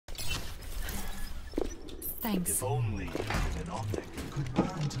Thanks. If only an object could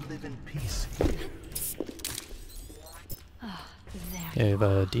learn to live in peace. There. You have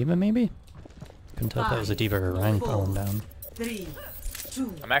a D.Va maybe? Couldn't tell if that was a D.Va or a Rein falling down. 3,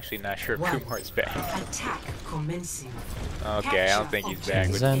 2, I'm actually not sure if Kumar's back. attack commencing. Okay, I don't think he's back,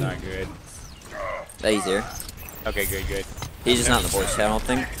 which is Zen. not good. Yeah, he's here. Okay, good, good. He's just not in the voice chat, I don't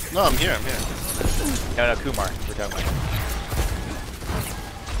think. No, I'm here, I'm here. No, Kumar, we're talking about.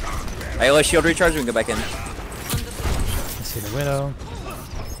 Hey, let shield recharge, we can go back in. I see the Widow.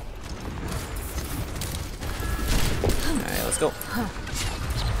 Alright, let's go.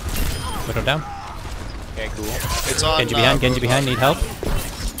 Widow down. Okay, cool. It's on. Genji behind, Genji behind, need help?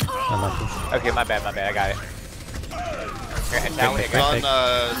 Unlucky. Okay, my bad, I got it. Okay, now we It's got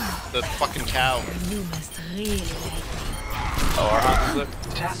on the fucking cow. You must really. Oh, our Hog look.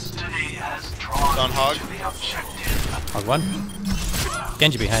 Destiny has It's drawn on Hog. to the objective. Hog one.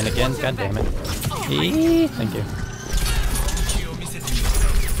 Genji behind again, god damn it. Eee, thank you.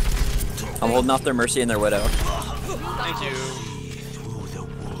 I'm holding off their Mercy and their Widow. Thank you.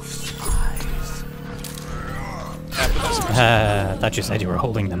 I thought you said you were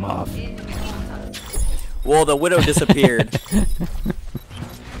holding them off. Well, the Widow disappeared. I'm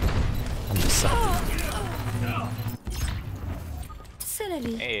just salty.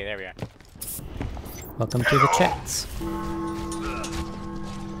 Silly. Hey, there we are. Welcome to the chats.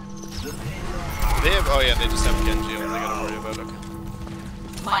 They have, oh yeah, they just have Genji, all they gotta worry about,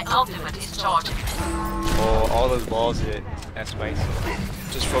 okay. My ultimate is charging. Oh, all those balls hit. That's spicy.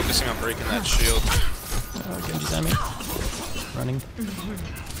 Just focusing on breaking that shield. Oh, Genji's on me. Running.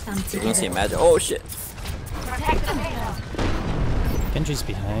 You don't see a magic. Oh shit. Genji's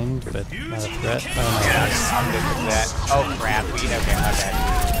behind, but not a threat. Oh That. Oh crap, we okay, my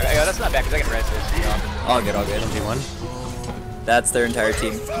bad. Okay, oh, that's not bad because I can rest this. All good, all good. no. Genji one. That's their entire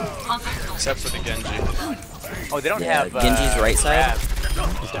team. Except for the Genji. Oh, they don't Yeah, have Genji's right side.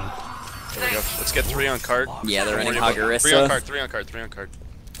 crap. He's down. There we go. Let's get 3 on cart. Yeah, they're running Three on Hagarissa. cart, 3 on cart, 3 on cart.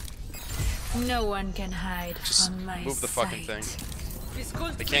 No one can hide Just from my move the fucking sight.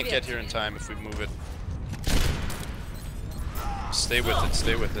 thing. They can't get here in time if we move it. Stay with it,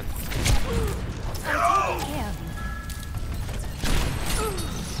 stay with it.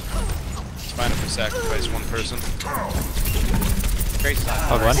 It's fine if we sacrifice one person. Great stop.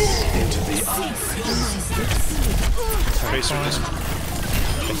 Hog one. Tracer just...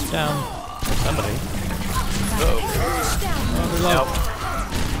 Tracer down. Somebody. Nope.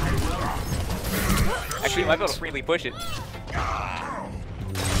 Actually, you might be able to freely push it.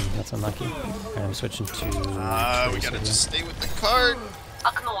 That's unlucky. Alright, I'm switching to. we gotta just stay with the cart.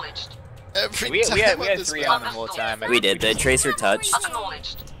 Acknowledged. Every We time had on this 3 map. on them the whole time. We did. The Tracer touched,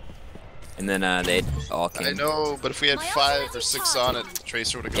 Acknowledged. and then they all came. I know, but if we had 5 or 6 on it, the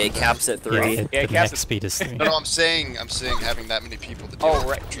Tracer would have gone It down. caps at Yeah, 3. it, Yeah, the Cass- max speed is 3. No, I'm saying having that many people to deal Oh, with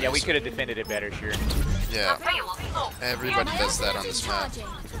right. the Yeah, we Tracer. could have defended it better, sure. Yeah, everybody does that on this map.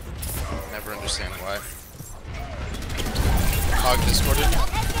 Never understand why. Hog discorded.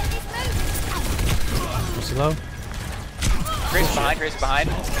 Mercy low. Grace behind, Grace behind.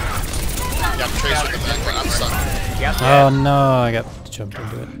 Yeah, I'm Tracer in the back, but I'm stuck. Yeah, Oh no, I got jumped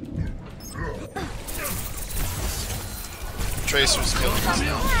into it. Tracer's killing us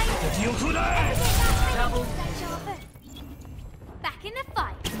now. Back in the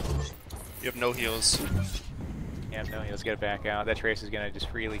fight. You have no heals. Yeah, no, let's get it back out. That Trace is gonna just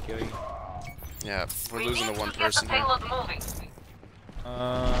freely kill you. Yeah, we're losing to one person here.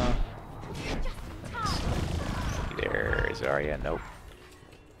 There is Zarya. Nope.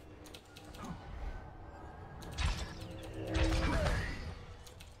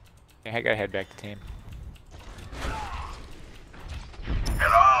 Okay, I gotta head back to team.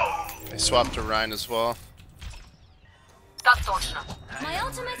 I swapped to Rein as well. My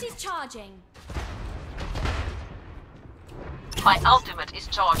ultimate is charging. My ultimate is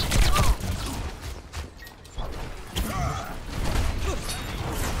charging.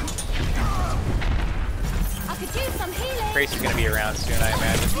 I could use some healing. Grace is gonna be around soon, I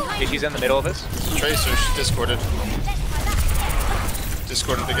imagine. Okay, she's in the middle of us. Tracer, she discorded.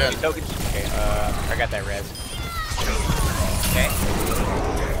 Discorded again. Tokens. Okay, I got that res. Okay.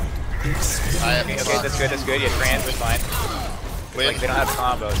 I have Okay, that's good, that's good. Yeah, trans is fine. Wait, Like, they don't have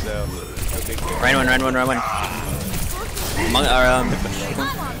combo, so no big deal. Run one, run one, run one. Among our I'm on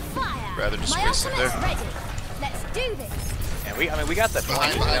fire. rather just My waste it ultimate's there. ready. Let's do this. And I mean, we got the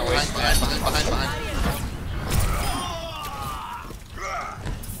Behind, point. behind, No waste behind, that. behind.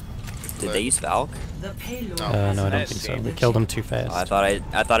 Did they use Valk? The payload. No, I don't think so. We killed him too Oh, I fast.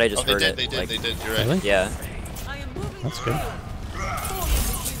 thought I just Oh, they heard did, it. they did, like, You're right. Really? Yeah. That's good.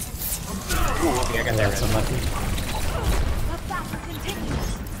 Okay, I got That's that. unlucky.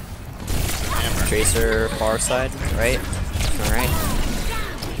 Tracer far side, right? Alright.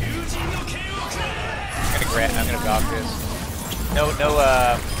 I'm gonna block this. No,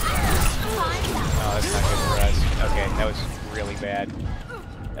 oh, that's not good for us. Okay, that was really bad.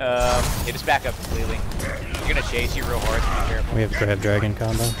 Yeah, just back up completely. You're gonna chase you real hard, so be careful. We have grab dragon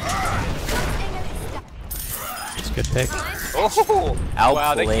combo. It's a good pick. Oh!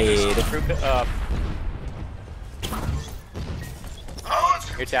 Wow, they Outplayed. improved it up.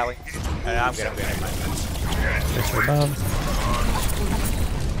 Here, Tally. No, I'm good, never mind. Tracer above.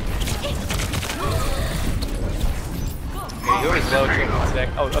 Okay, you always low trick 1 sec.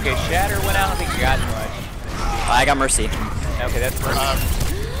 Oh, okay, Shatter went out, I think you got much. I got Mercy. Okay, that's first.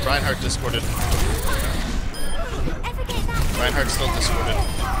 Reinhardt discorded. Reinhardt's still discorded.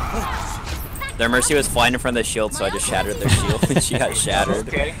 Their Mercy was flying in front of the shield, so I just shattered their shield and she got shattered.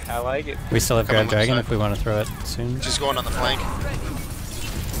 Okay, I like it. We still have Come on, grab dragon left if we want to throw it soon. She's going on the flank.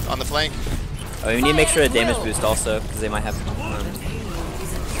 On the flank. Oh, we need to make sure to damage boost also, because they might have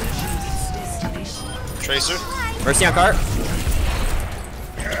Tracer. Mercy on cart.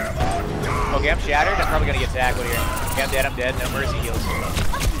 Okay, I'm shattered. I'm probably gonna get tackled here. Okay, I'm dead. No mercy heals.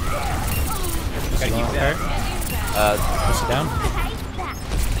 Gotta keep that. Push it down.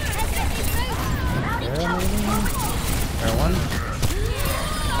 Arrow maybe? Arrow one.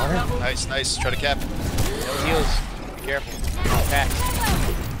 Alright. Nice. Try to cap. No heals. Be careful. Pack.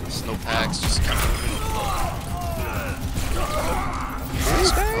 There's no packs, just kind of moving.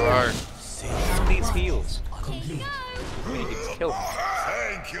 Hard. Who needs heals? Complete. I mean, you can kill him.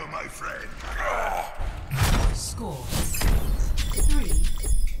 Thank you, my friend. Score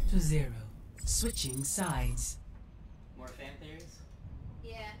 3-0. Switching sides. More fan theories?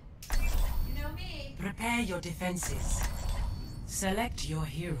 Yeah. You know me. Prepare your defenses. Select your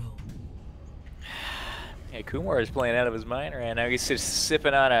hero. Hey, Kumar is playing out of his mind right now. He's just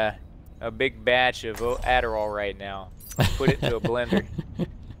sipping on a big batch of Adderall right now. Put it into a blender.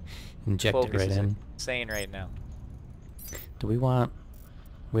 Inject it Focus right is in. insane right now. Do we want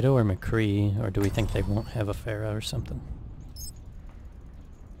Widow or McCree, or do we think they won't have a Pharah or something?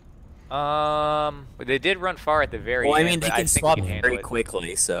 But they did run far at the very Well, I end. mean, they but can think swap we handle very it.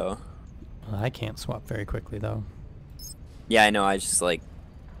 quickly, so. Well, I can't swap very quickly though. Yeah, I know, I just like.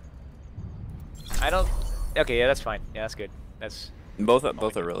 I don't. Okay, yeah, that's fine. Yeah, that's good. That's. Both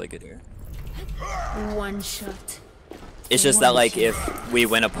are really good here. One shot. It's just that, like, if we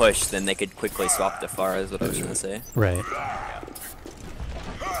win a push, then they could quickly swap to Pharah, is what I was gonna say. Right.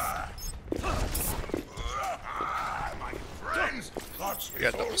 Friends, lots We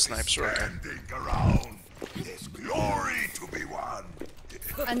got double snipes right there. standing around. There's glory to be won.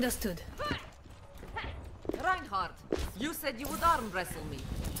 Understood. Reinhardt, you said you would arm wrestle me.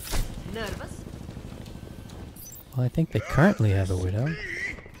 Nervous? Well, I think they currently have a Widow.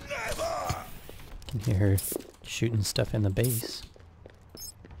 Can hear her shooting stuff in the base.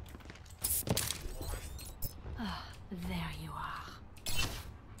 There you are.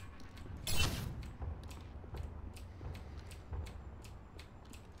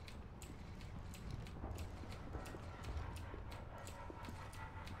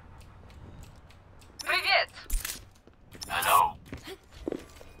 Привет!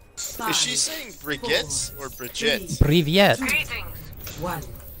 Is she saying Brigitte or Bridget? Privyet! Greetings! 1.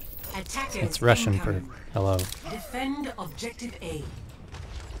 Attackers It's Russian for incoming. hello. Defend objective A.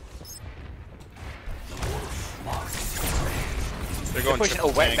 They're going Pushing.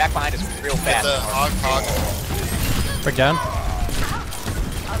 triple Oh, wait, tank. back behind us real Get fast. the hog. Break down.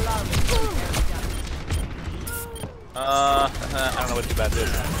 I don't know what to do about this.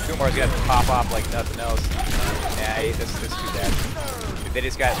 Kumar's gonna have to pop off like nothing else. Yeah, this is too bad. They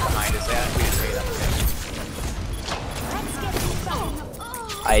just got behind us. Yeah, we just made up.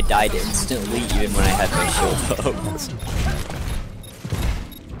 I died instantly, even when I had my shield up.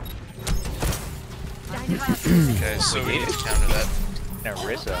 Okay, so we need to counter that.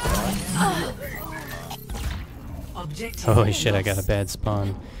 Narissa. Objective Holy shit, I got a bad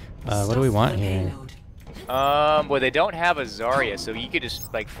spawn. What do we want here? Payload. Well, they don't have a Zarya, so you could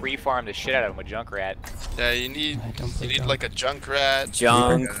just like free farm the shit out of them with Junkrat. Yeah, you need I don't play Junk. like a Junkrat.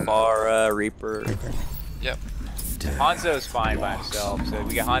 Junk, Pharah, Reaper. Yep. Hanzo's fine by himself, so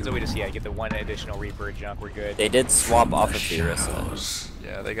we get Hanzo, we just get the one additional Reaper or Junk, we're good. They did swap off of Orisa.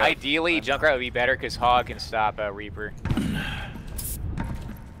 Yeah, they got. Ideally, Junkrat would be better because Hog can stop Reaper.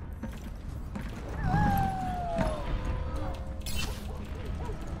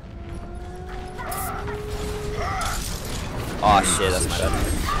 Oh shit, that's my bad.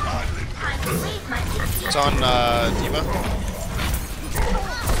 It's on D.Va.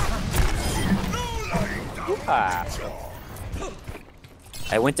 Ah.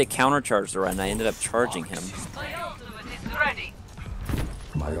 I went to countercharge the run. I ended up charging him.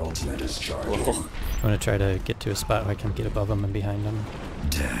 My ultimate is charged. Whoa. I'm gonna try to get to a spot where I can get above him and behind him.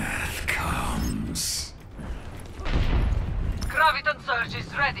 Death comes. Graviton surge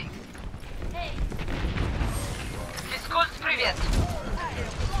is ready.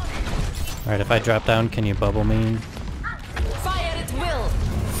 Alright, if I drop down, can you bubble me? Fire at will.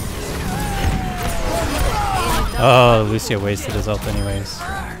 Oh, Lucio wasted his ult anyways.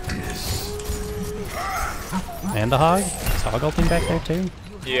 And the Hog? Is Hog ulting back there too?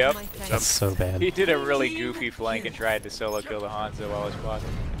 Yep. That's so bad. He did a really goofy flank and tried to solo kill the Hanzo while I was blocking.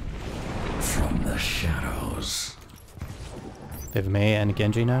 From the shadows. They have Mei and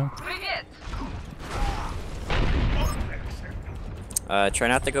Genji now. Try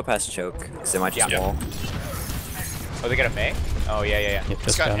not to go past choke, because they might just Yeah. wall. Oh, they got a Mei? Oh, yeah. Yep, He's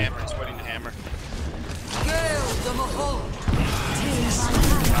just got got him. hammer. He's waiting to hammer.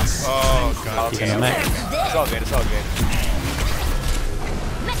 Oh Oh, god. He's okay. in the mech. It's all good, it's all good.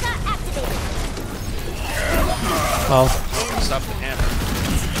 Well, Stop the hammer.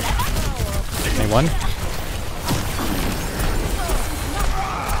 Mei won.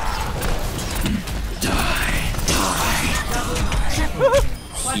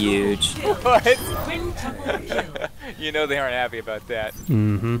 Huge. What? You know they aren't happy about that.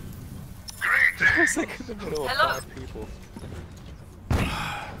 Mm-hmm. It's like in the middle of 5 people.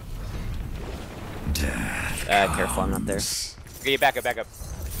 Careful, I'm not there. Okay, back up, back up.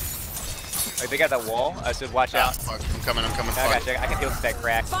 Like, they got that wall. I said, watch Ah, out. fuck. I'm coming. I Fuck. got you. I can deal with that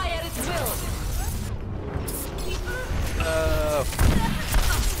crack. Fire at will. Oh.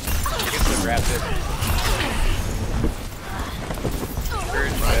 I guess they grabbed it.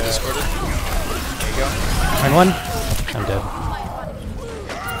 Ryan discorded. There you go. Turn one. I'm dead.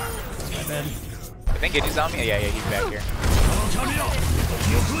 I think Genji's on me. Yeah, he's back here.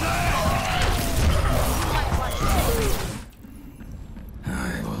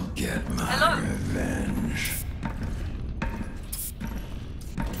 I will get my revenge.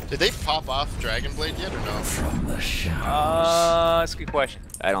 Did they pop off Dragon Blade yet or no? From the shadows. That's a good question.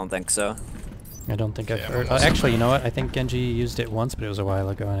 I don't think so. I don't think I've Yeah, heard. almost. Actually, you know what? I think Genji used it once, but it was a while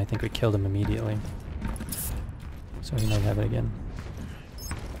ago, and I think we killed him immediately. So he might have it again.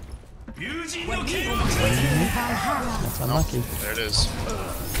 That's unlucky. There it is.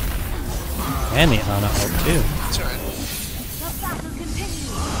 And the Ana ult too. That's alright.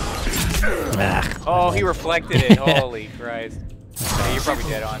 Ah, Oh, he reflected it. Holy Christ. Yeah, you're probably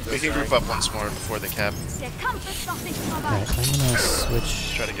dead on. So We can sorry. group up once more before they cap. Alright, I'm gonna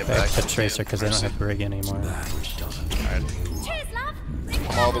switch Try to get back back to to Tracer because they don't have Brig anymore. Alright.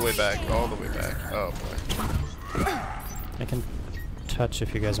 All the way back. All the way back. Oh boy. I can touch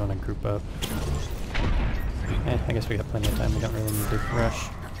if you guys want to group up. I guess we got plenty of time. We don't really need to rush.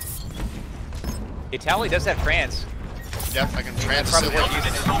 Italy does have France. Yep, I can That's trans probably it. worth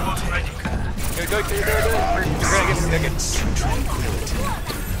using it. Go. We're gonna get second.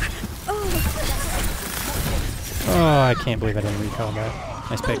 Oh, I can't believe I didn't recall that.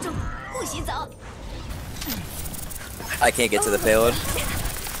 Nice pick. I can't get to the payload.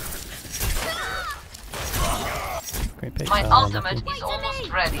 Great pick. My Oh, ultimate lucky. is almost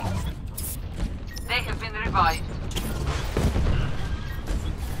ready. They have been revived.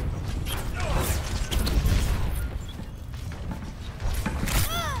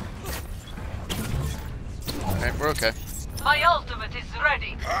 Alright, we're okay. My ultimate is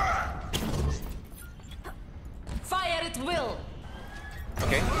ready. Fire at will.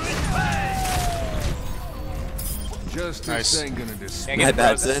 Okay. Just Nice. ain't gonna dis- Can't My get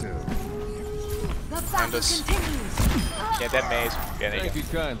bad, frozen. Sid. Behind us. Yeah, that maze. Yeah, there you Thank go.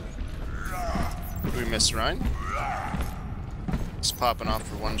 you kindly. Did we miss Ryan? Just popping off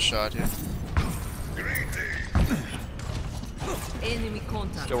for one shot here. Enemy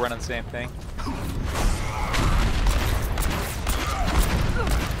contact. Still running the same thing.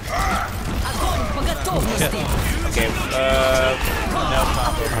 Okay, no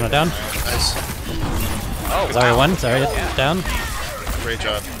combo. Ana down. Nice. Oh, Zarya wow. one. Zarya down. Great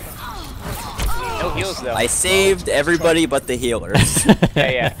job. No heals though. I saved everybody but the healers.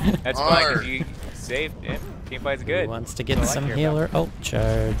 Yeah, that's fine Arr. because you saved him. Team fight's good. Who wants to get That's what I some care healer ult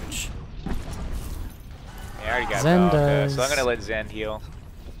charge? Yeah, I already got Zen that. does. So I'm gonna let Zen heal.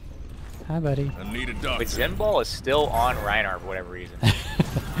 Hi, buddy. I need a Wait, doctor. Zen Ball is still on Reinhardt for whatever reason.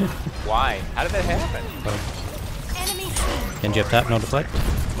 Why? How did that happen? Genji up top, no deflect.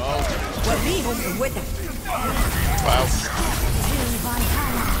 Wow.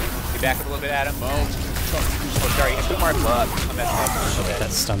 Get back up a little bit, Adam. Oh, sorry. Hit more buff. I messed up.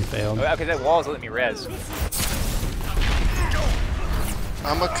 That stun failed. Okay, that wall is letting me res.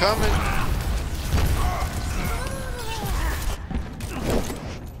 I'm a coming.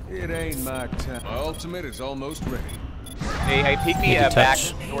 It ain't my time. My ultimate is almost ready. Hey, peek me Need to back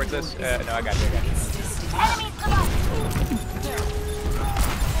touch. towards us. No, I got you.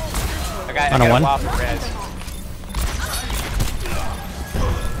 I got On a a one. waffle res.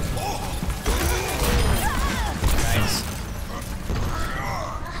 Nice.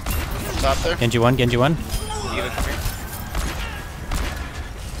 Top there. Genji 1, Genji 1. Eva, come here.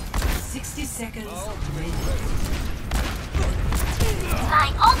 60 seconds. My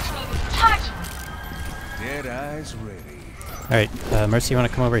ultimate is charging. Dead eyes ready. Alright, Mercy, you want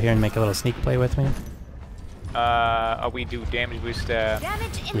to come over here and make a little sneak play with me? We do damage boost. Yeah,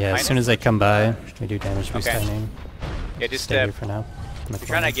 as soon as they come by, we do damage boost Okay. by name. Yeah, just Stay here for now. we're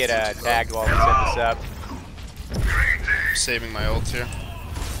trying to get tagged while we set this up. Saving my ult here.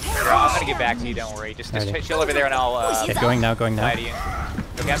 I'm gonna get back to you. Don't worry. Just Alrighty. chill over there, and I'll Okay, going now, going now. hide you.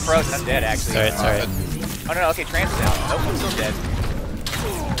 Okay, I'm frozen. I'm dead actually. It's alright, it's alright. Oh no, okay, Trance is out. Nope, I'm still dead.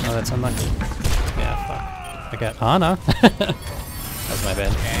 Oh, that's unlucky. Yeah, fuck. I got Ana. That was my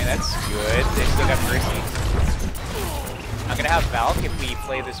bad. Okay, that's good. They still got Mercy. I'm gonna have Valk if we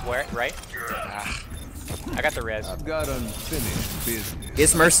play this right. I got the res. I've got unfinished business.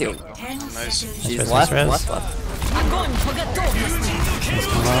 Here's Mercy. 10 Nice. seconds. Res, She's left, res. left. I'm going for the door. Let's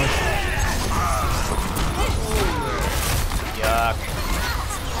come on. Yuck.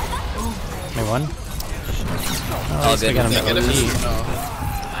 My one. Oh, at least we good. got him Get to him. OT.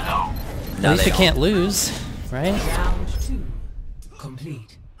 No, At least they we can't lose, right? Round 2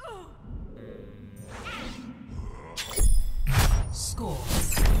 complete. Score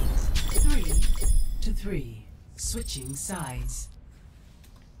 3-3. Switching sides.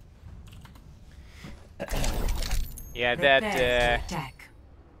 Yeah, Prepare that to attack.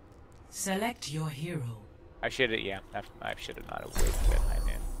 Select your hero. I should have. Yeah, I should have not waited for that time,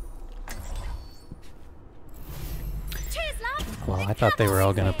 man. Well, I thought they were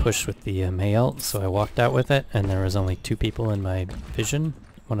all gonna push with the Mei ult, so I walked out with it, and there was only 2 people in my vision.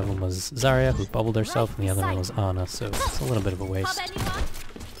 One of them was Zarya, who bubbled herself, and the other one was Ana, so it's a little bit of a waste.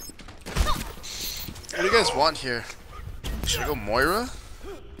 What do you guys want here? Should I go Moira?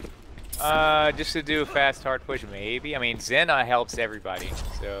 Just to do a fast, hard push, maybe. I mean, Zena helps everybody,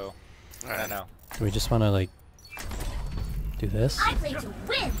 so I don't know. Do we just want to, like, do this? I play to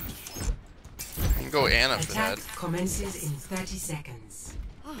win. I can go Anna for Attack that. commences in 30 seconds.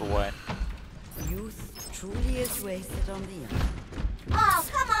 For what? Youth truly is wasted on the young. Oh,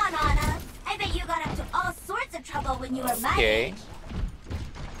 come on, Anna. I bet you got up to all sorts of trouble when you were my Okay.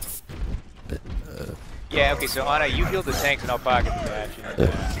 age. Yeah. Okay. So Ana, you heal the tanks, and I'll pocket the match.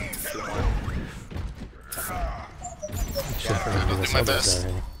 Should probably do this my others best.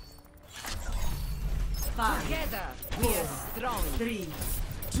 already. Together, we are strong. 3,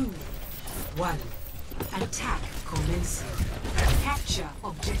 2, 1. Attack commencing. Capture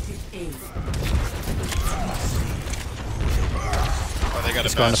objective A. Oh, they got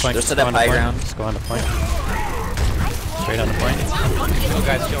Just a go on the best. point. Just Just to go the on the high point. ground. Just go on the point. Straight on the point. Chill,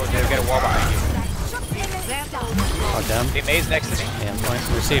 guys, chill. They've got a wall behind you. Log down. Okay, May's next to me. Yeah, point.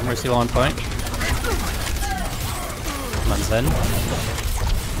 Receive Mercy low on point. Come on, Zen.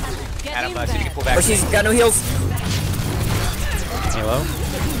 Adam, so you can pull back. Mercy's got no heals. Halo.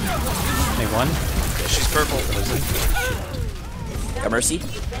 May one. She's purple. Got Mercy.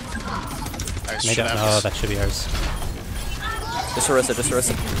 Nice. May don't. Oh, that should be ours. Just Orisa, just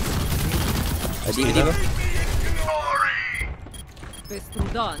Orisa. D.Va, D.Va. Без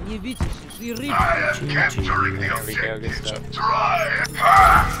труда не видишь и рыб. GG. There we go. Good stuff.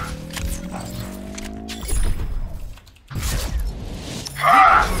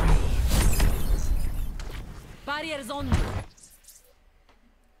 Barriers on.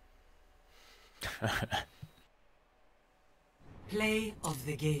 Play of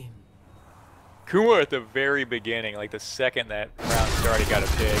the game. Kumar at the very beginning, like the second that round started, got a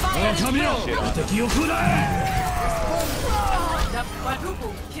pick. Shit on him.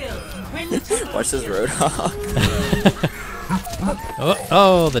 Watch this Roadhog.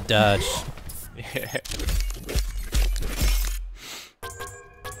 Oh, the dodge. Yeah.